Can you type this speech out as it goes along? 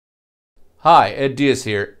Hi, Ed Diaz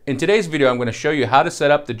here. In today's video, I'm going to show you how to set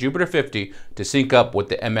up the Jupiter-50 to sync up with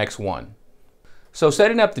the MX-1. So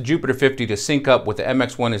setting up the Jupiter-50 to sync up with the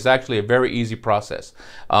MX-1 is actually a very easy process.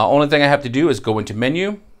 Only thing I have to do is go into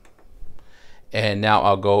Menu, and now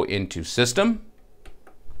I'll go into System.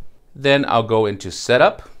 Then I'll go into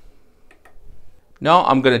Setup. Now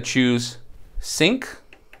I'm going to choose Sync,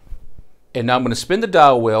 and now I'm going to spin the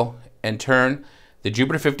dial wheel and turn the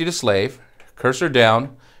Jupiter-50 to slave, cursor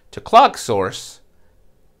down to clock source,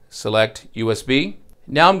 select USB.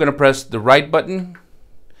 Now I'm going to press the right button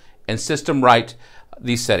and system right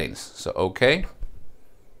these settings. So OK.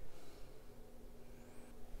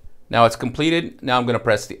 Now it's completed. Now I'm going to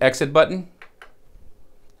press the exit button.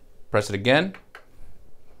 Press it again.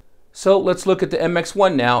 So let's look at the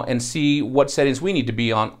MX-1 now and see what settings we need to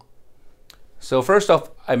be on. So first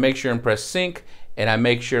off, I make sure and press sync, and I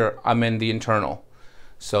make sure I'm in the internal.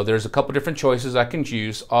 So there's a couple different choices I can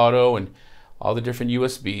choose, auto and all the different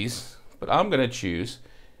USBs, but I'm going to choose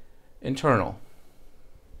internal.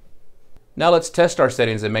 Now let's test our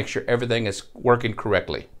settings and make sure everything is working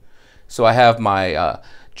correctly. So I have my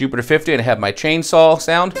Jupiter-50 and I have my chainsaw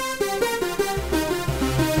sound.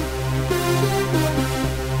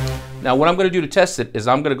 Now what I'm going to do to test it is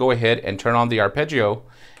I'm going to go ahead and turn on the arpeggio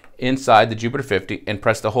inside the Jupiter-50 and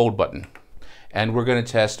press the hold button. And we're going to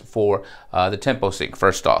test for the tempo sync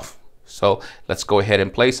first off. So let's go ahead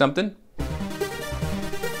and play something.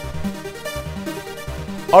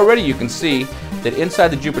 Already you can see that inside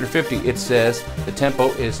the Jupiter-50 it says the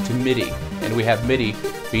tempo is to MIDI, and we have MIDI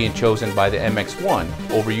being chosen by the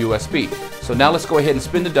MX-1 over USB. So now let's go ahead and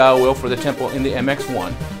spin the dial wheel for the tempo in the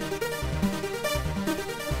MX-1.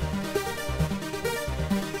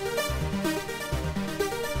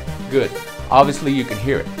 Good. Obviously you can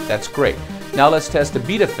hear it. That's great. Now let's test the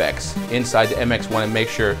beat effects inside the MX-1 and make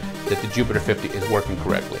sure that the Jupiter-50 is working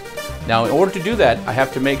correctly. Now in order to do that, I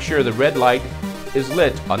have to make sure the red light is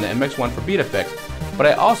lit on the MX-1 for beat effects, but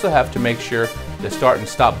I also have to make sure the start and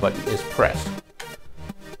stop button is pressed.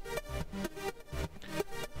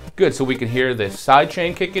 Good, so we can hear the side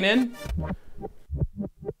chain kicking in.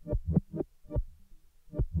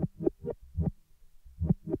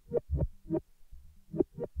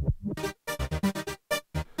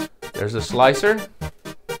 There's a slicer.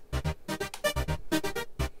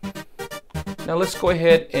 Now let's go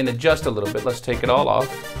ahead and adjust a little bit. Let's take it all off.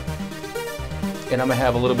 And I'm going to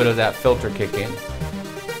have a little bit of that filter kick in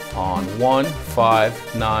on 1,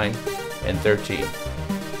 5, 9, and 13.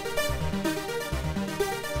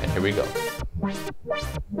 And here we go.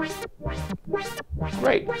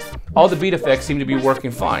 Great. All the beat effects seem to be working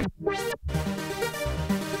fine.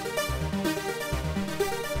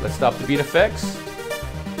 Let's stop the beat effects.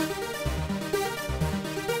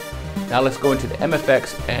 Now let's go into the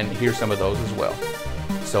MFX and hear some of those as well.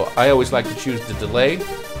 So I always like to choose the delay.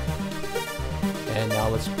 And now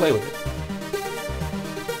let's play with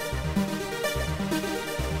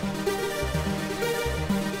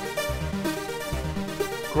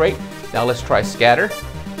it. Great. Now let's try scatter.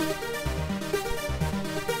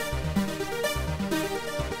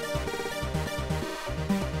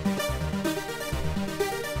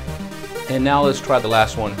 And now let's try the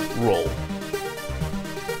last one, roll.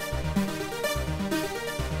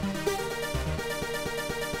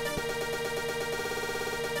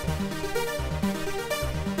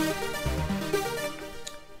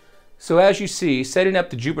 So as you see, setting up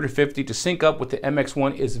the Jupiter-50 to sync up with the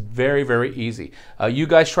MX-1 is very, very easy. You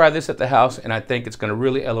guys try this at the house, and I think it's going to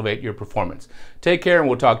really elevate your performance. Take care, and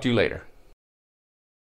we'll talk to you later.